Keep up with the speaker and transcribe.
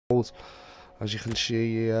As you can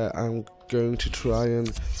see here, I'm going to try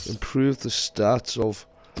and improve the stats of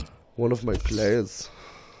one of my players.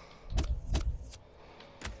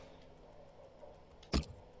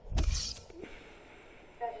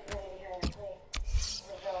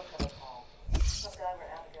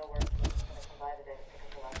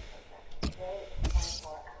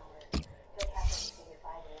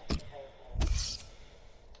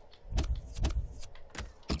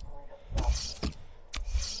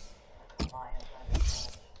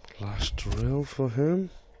 Last drill for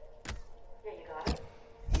him. Yeah, you got it.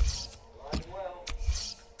 Well.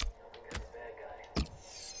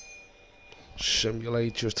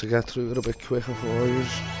 Simulate just to get through it a bit quicker for you.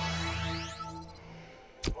 Listening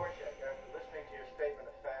to your statement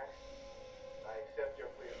of facts, I accept your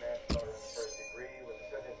plea of manslaughter in the first degree with the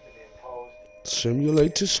sentence to be imposed.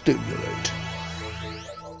 Simulate to stimulate.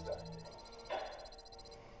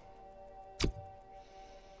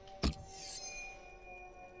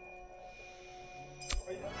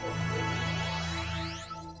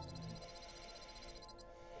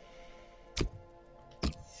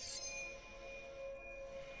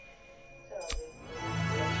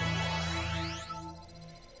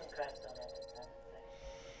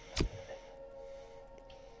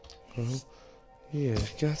 Yeah,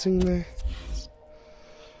 getting there.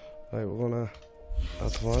 Right, we're gonna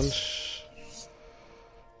advance.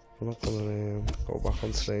 We're not gonna go back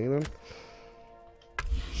on training.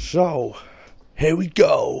 So, here we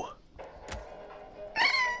go.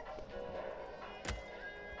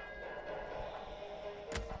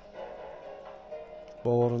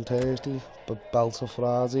 Boring Thursday, but belter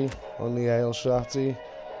Friday on the ale Saturday,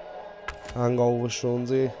 hangover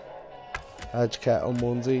Sunday, edge kettle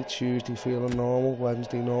Monday, Tuesday feeling normal,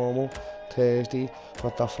 Wednesday normal, Thursday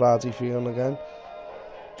got that Friday feeling again,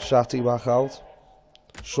 Saturday back out,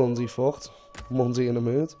 Sunday fucked, Monday in the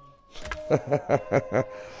mood.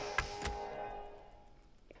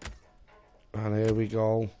 And here we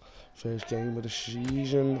go, first game of the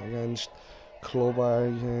season against club I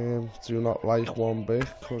do not like one bit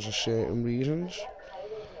because of certain reasons.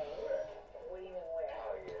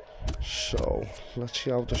 So let's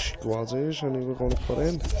see how the squad is and who we're going to put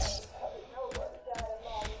in.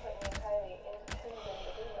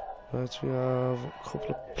 Right, we have a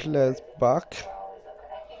couple of players back.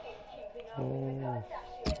 Oh.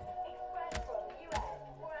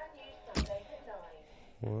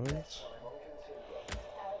 Right.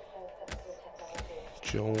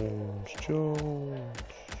 Jones.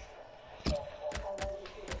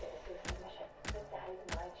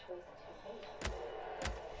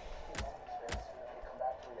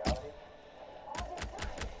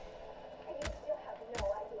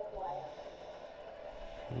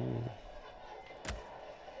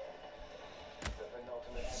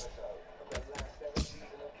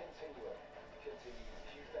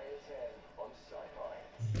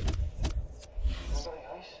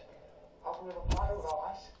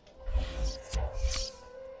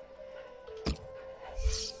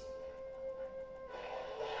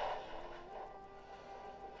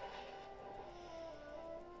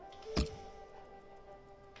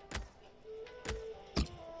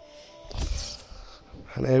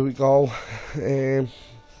 And here we go,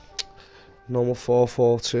 number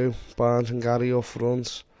 4-4-2, Barnes and Gary up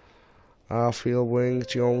front, Arfield wing,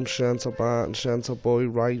 Jones centre back and centre boy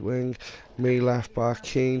right wing, me left back,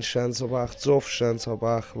 Keane centre back, Duff centre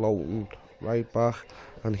back, Lowton right back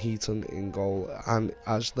and Heaton in goal and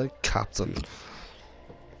as the captain.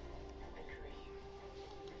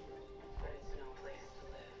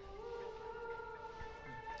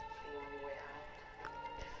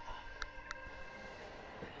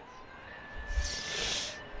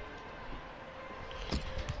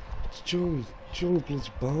 Joey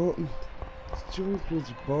bloody Barton. Joey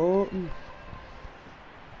bloody Barton.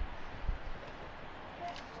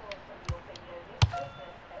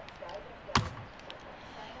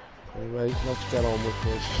 Anyway, let's get on with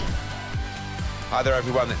this. Hi there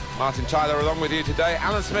everyone, Martin Tyler along with you today.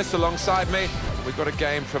 Alan Smith's alongside me. We've got a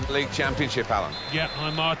game from the League Championship, Alan. Yeah,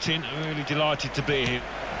 I'm Martin. I'm really delighted to be here.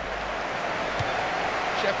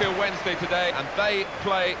 Sheffield Wednesday today, and they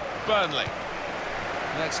play Burnley.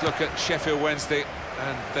 Let's look at Sheffield Wednesday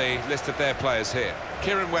and the list of their players here.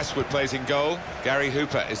 Kieran Westwood plays in goal. Gary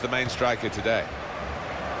Hooper is the main striker today.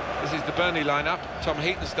 This is the Burnley lineup. Tom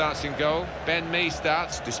Heaton starts in goal. Ben Mee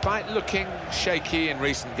starts, despite looking shaky in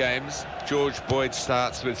recent games. George Boyd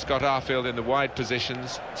starts with Scott Arfield in the wide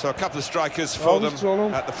positions. So a couple of strikers for them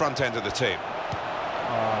at the front end of the team.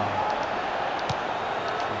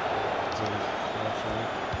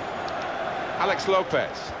 Alex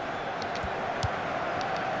Lopez.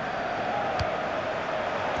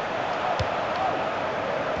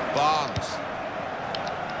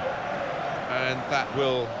 and that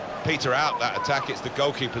will peter out that attack. It's the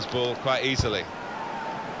goalkeeper's ball quite easily.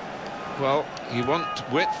 Well, you want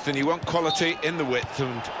width and you want quality in the width,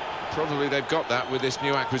 and probably they've got that with this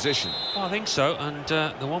new acquisition. I think so, and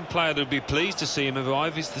the one player that would be pleased to see him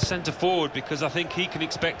arrive is the centre forward, because I think he can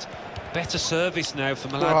expect better service now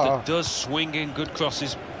from a lad that does swing in good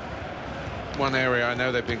crosses. One area I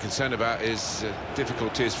know they've been concerned about is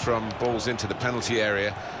difficulties from balls into the penalty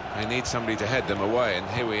area. They need somebody to head them away, and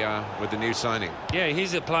here we are with the new signing. Yeah,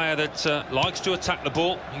 he's a player that likes to attack the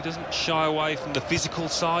ball. He doesn't shy away from the physical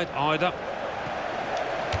side either.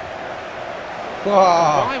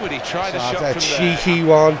 Why would he try the shot from there? Cheeky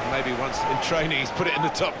one. Maybe once in training he's put it in the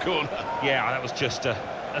top corner. Yeah, that was just a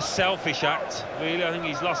selfish act, really. I think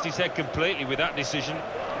he's lost his head completely with that decision.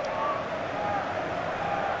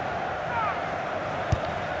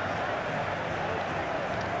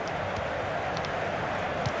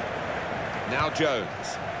 Now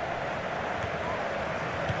Jones.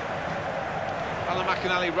 Alan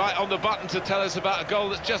McInally right on the button to tell us about a goal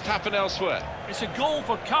that's just happened elsewhere. It's a goal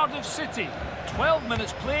for Cardiff City. 12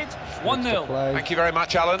 minutes played, 1-0. Thank you very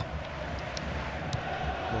much, Alan.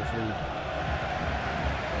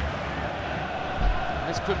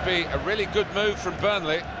 This could be a really good move from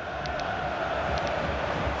Burnley.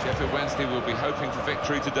 Sheffield Wednesday will be hoping for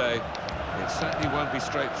victory today. It certainly won't be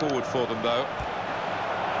straightforward for them, though.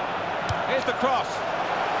 Here's the cross.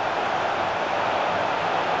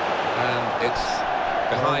 And it's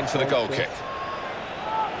behind for the goal kick.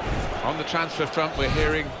 On the transfer front, we're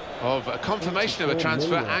hearing of a confirmation of a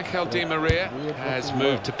transfer. Angel Di Maria has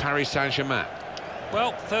moved to Paris Saint-Germain.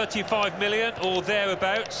 Well, 35 million or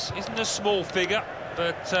thereabouts isn't a small figure,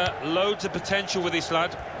 but loads of potential with this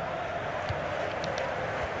lad.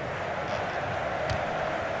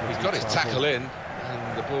 He's got his tackle in,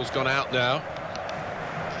 and the ball's gone out now.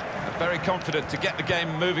 And very confident to get the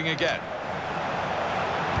game moving again.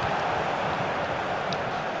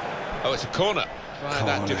 Oh, it's a corner by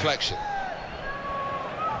that deflection.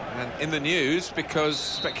 And in the news because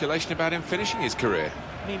speculation about him finishing his career.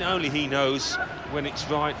 I mean, only he knows when it's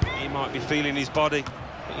right. He might be feeling his body.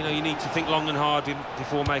 But, you know, you need to think long and hard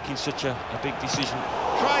before making such a big decision.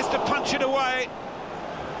 Tries to punch it away.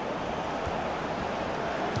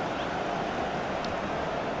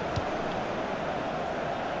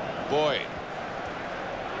 Boyd.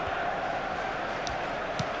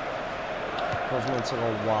 Was meant to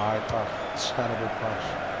go wide back. Terrible pass.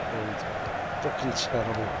 Fucking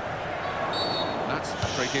terrible. That's a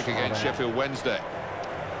free kick against Sheffield Wednesday.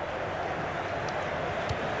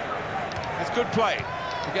 It's good play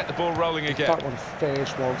to get the ball rolling again. That one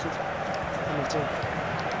first wanted.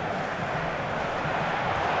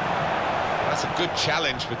 That's a good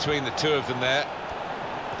challenge between the two of them there.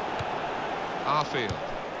 Arfield.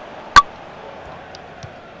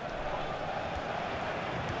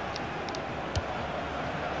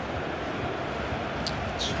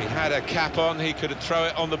 If he had a cap on, he could throw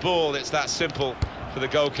it on the ball. It's that simple for the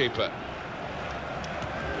goalkeeper.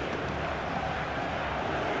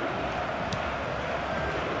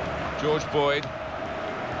 George Boyd.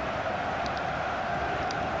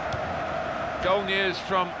 Goal news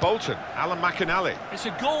from Bolton, Alan McInally. It's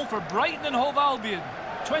a goal for Brighton and Hove Albion.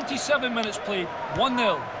 27 minutes played,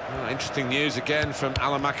 1-0. Oh, interesting news again from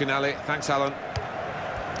Alan McInally. Thanks, Alan.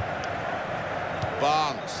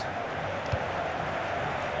 Barnes.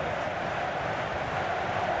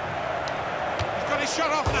 He's got his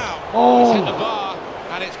shot off now. Oh. He's hit the bar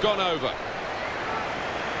and it's gone over.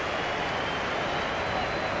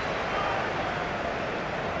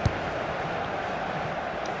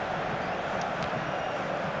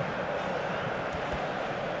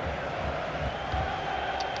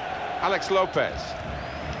 Alex Lopez.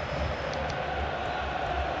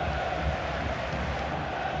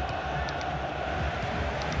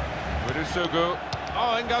 Widusugu.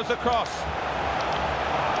 Oh, in goes the cross.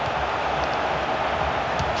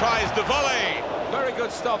 Tries the volley. Very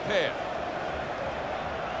good stop here.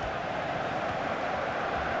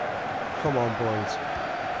 Come on, boys.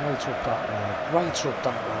 Right up that line. Right up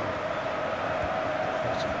that line.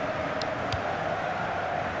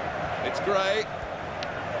 It's Gray.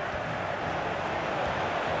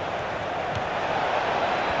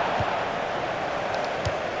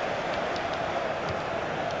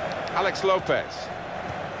 Alex Lopez.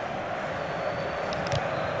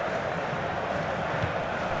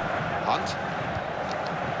 Hunt.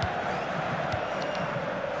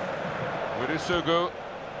 Widusugu.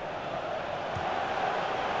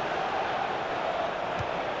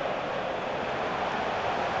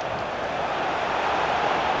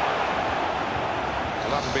 Well,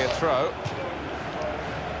 that'll be a throw.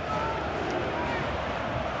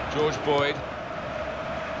 George Boyd.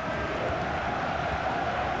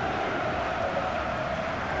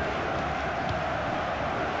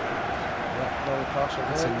 Going across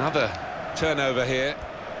It's another turnover here.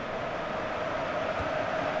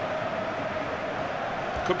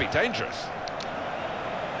 Could be dangerous.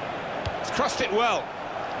 It's crossed it well.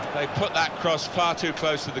 They put that cross far too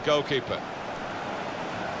close to the goalkeeper.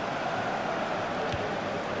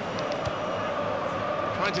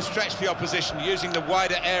 Trying to stretch the opposition using the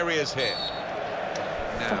wider areas here.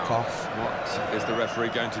 Now, what is the referee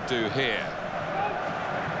going to do here?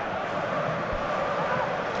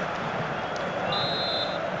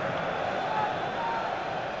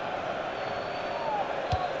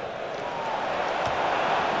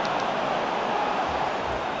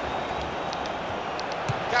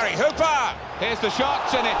 Gary Hooper! Here's the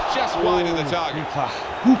shot, and it's just wide of the target.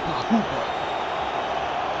 Hooper.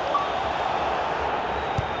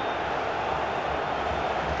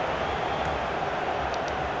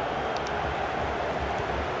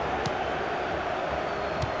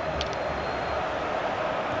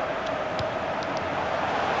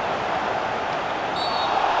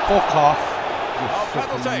 Fuck off, you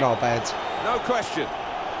fucking knobhead. No question.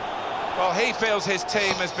 Well, he feels his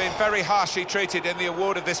team has been very harshly treated in the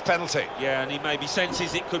award of this penalty. Yeah, and he maybe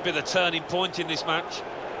senses it could be the turning point in this match.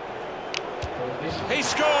 He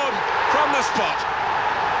scored from the spot.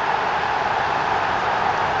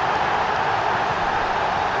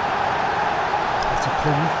 That's a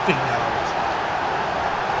pull thing out.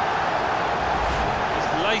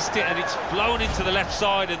 He's laced it and it's blown into the left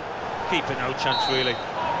side, and keeper no chance really.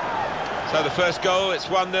 So the first goal, it's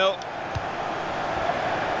 1-0.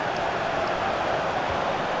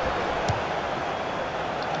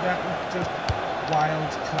 Yeah, just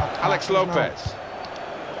wild crap. Alex Lopez.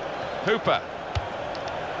 Hooper.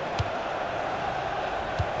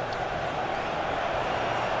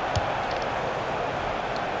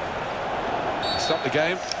 Stop the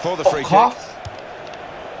game for the free kick. Off.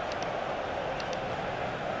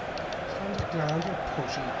 Stand the ground and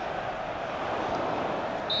pushing.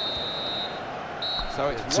 So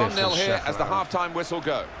it's 1-0 here as the half-time whistle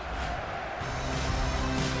goes.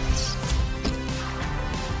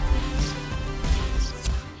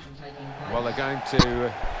 Well, they're going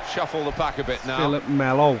to shuffle the pack a bit now. Philip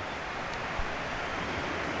Mello.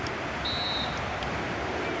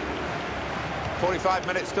 .45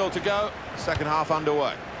 minutes still to go, second half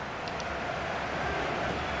underway.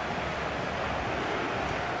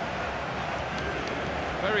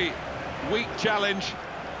 Very weak challenge.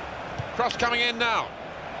 Cross coming in now.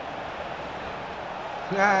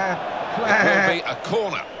 It will be a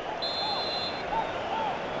corner.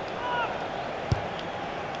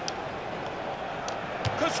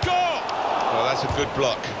 Could score! Well, that's a good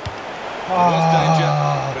block. There was danger,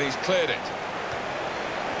 but he's cleared it.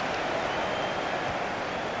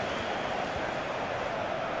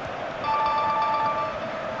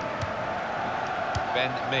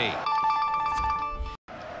 Ben Mee.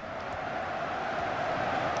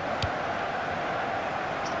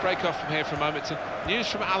 Break off from here for a moment to news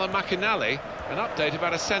from Alan McInally, an update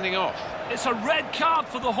about a sending off. It's a red card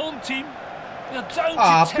for the home team. They're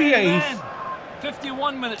down to 10 men.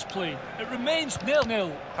 51 minutes played. It remains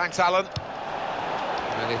 0-0. Thanks, Alan.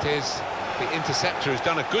 And it is the interceptor who's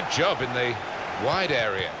done a good job in the wide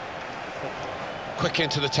area. Quick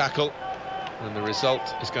into the tackle, and the result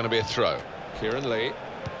is going to be a throw. Kieran Lee.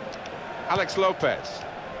 Alex Lopez.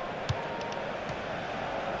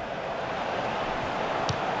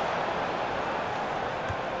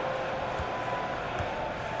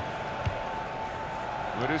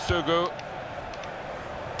 Murisugu.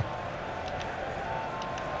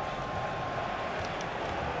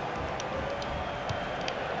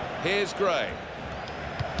 Here's Gray.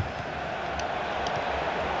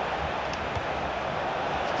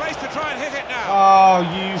 Space to try and hit it now. Oh,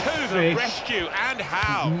 you to fish. the rescue, and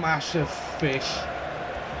how? Massive fish.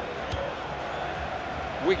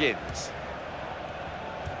 Wiggins.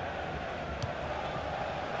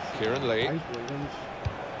 Kieran Lee.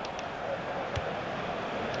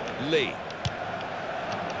 Lee.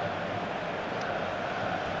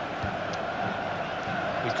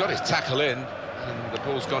 He's got his tackle in, and the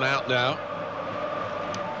ball's gone out now.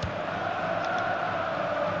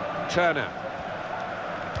 Turner.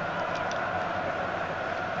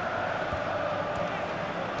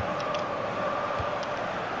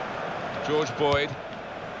 George Boyd.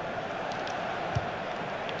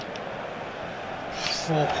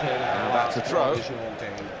 And that's a throw.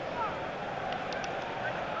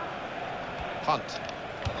 Hunt.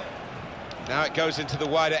 Now it goes into the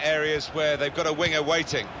wider areas where they've got a winger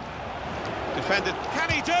waiting. Defender, can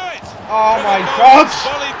he do it? Oh my God!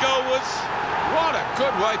 Volleyed goalwards. What a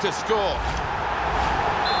good way to score.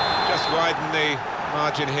 Just widen the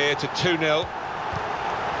margin here to 2-0.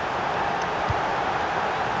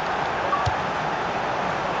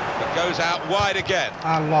 Goes out wide again.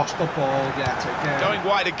 And lost the ball yet again. Going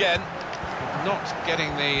wide again. Not getting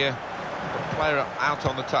the player out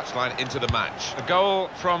on the touchline into the match. A goal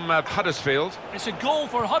from Huddersfield. It's a goal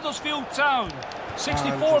for Huddersfield Town.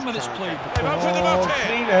 64 minutes played. They've opened them up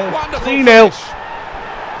here. 3-0. Wonderful 3-0. finish.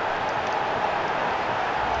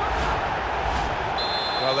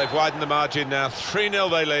 Well, they've widened the margin now. 3-0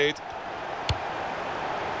 they lead.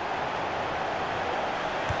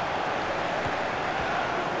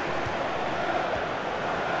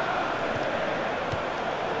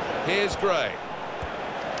 Here's Gray.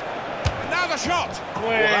 Now the shot! Well,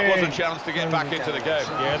 that was a chance to get back into the game.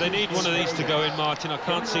 Yeah, they need one of these to go in, Martin. I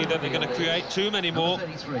can't see that they're going to create too many more.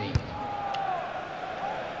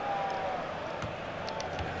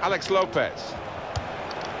 Alex Lopez.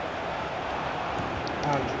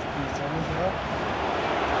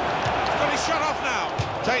 Got his shot off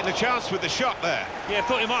now. Taking the chance with the shot there. Yeah,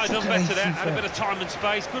 thought he might have done better there. Had a bit of time and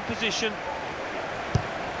space. Good position.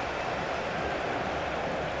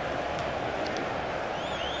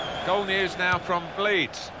 Goal news now from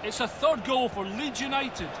Leeds. It's a third goal for Leeds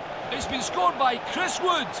United. It's been scored by Chris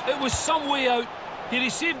Wood. It was some way out. He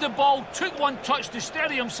received the ball, took one touch to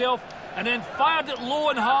steady himself, and then fired it low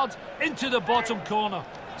and hard into the bottom corner.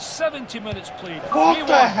 70 minutes played. What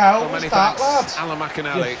the hell was many that, thanks. lad? Alan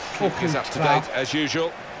McInally keeping us up to date as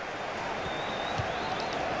usual.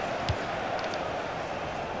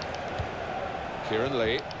 Kieran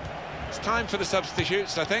Lee. It's time for the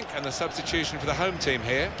substitutes, I think, and the substitution for the home team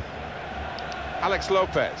here. Alex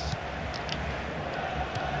Lopez.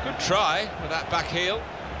 Good try with that back heel.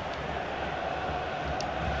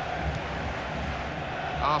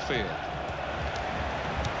 Arfield.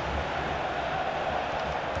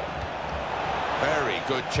 Very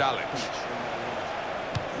good challenge.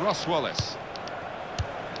 Ross Wallace.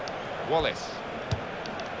 Wallace.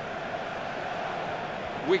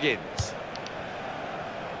 Wiggins.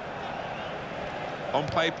 On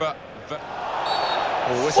paper.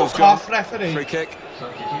 Oh, whistle's gone. Off, referee. Free kick.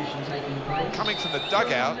 Coming from the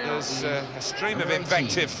dugout, there's a stream of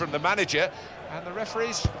invective from the manager, and the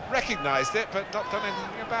referees recognised it, but not done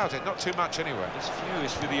anything about it. Not too much anyway. He's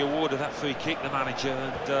furious with the award of that free kick, the manager,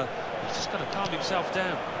 and he's just got to calm himself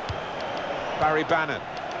down. Barry Bannon.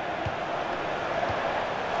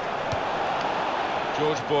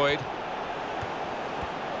 George Boyd.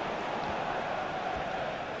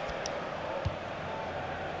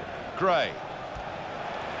 Gray.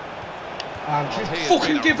 And she's He has fucking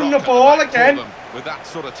been a giving the rock at ball back for again. them with that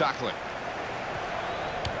sort of tackling.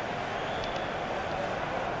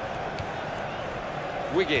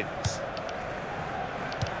 Wiggins.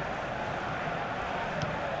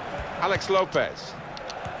 Alex Lopez.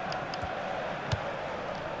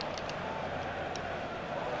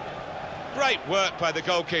 Great work by the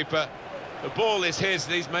goalkeeper. The ball is his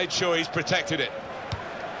and he's made sure he's protected it.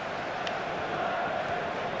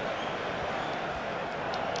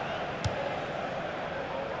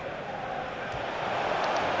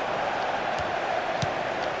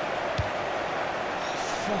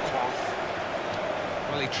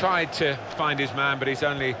 Well, he tried to find his man, but he's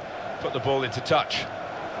only put the ball into touch.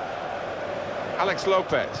 Alex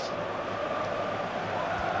Lopez.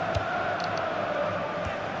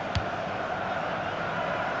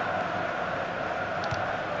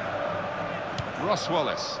 Ross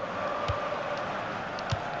Wallace.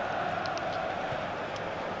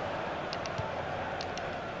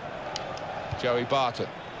 Joey Barton.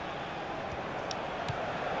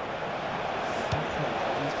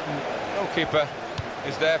 Goalkeeper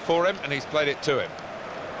is there for him, and he's played it to him.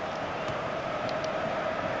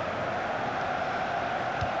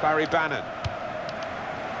 Barry Bannon.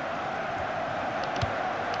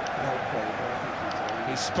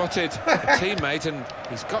 He's spotted a teammate, and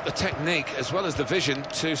he's got the technique as well as the vision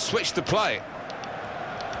to switch the play.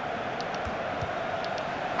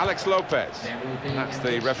 Alex Lopez. That's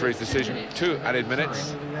the referee's decision. 2 added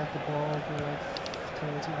minutes.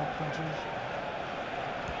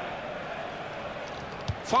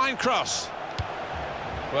 Fine cross.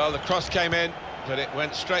 Well, the cross came in, but it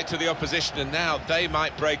went straight to the opposition, and now they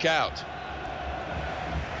might break out.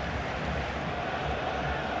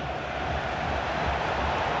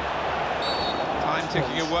 Time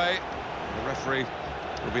ticking away. The referee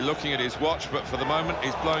will be looking at his watch, but for the moment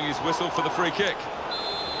he's blowing his whistle for the free kick.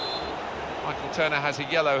 Michael Turner has a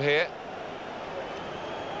yellow here.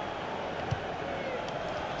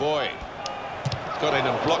 Boyd got in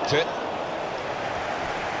and blocked it.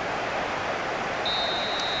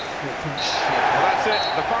 Well, that's it,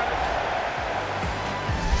 the final.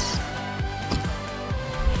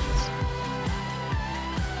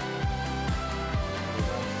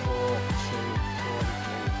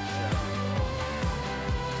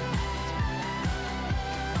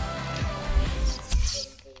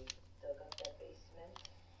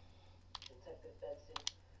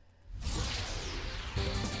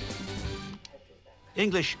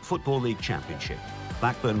 English Football League Championship.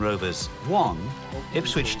 Blackburn Rovers 1,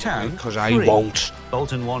 Ipswich Town 'Cause I 3, won't.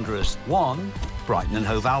 Bolton Wanderers 1, Brighton and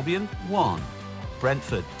Hove Albion 1,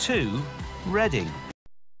 Brentford 2, Reading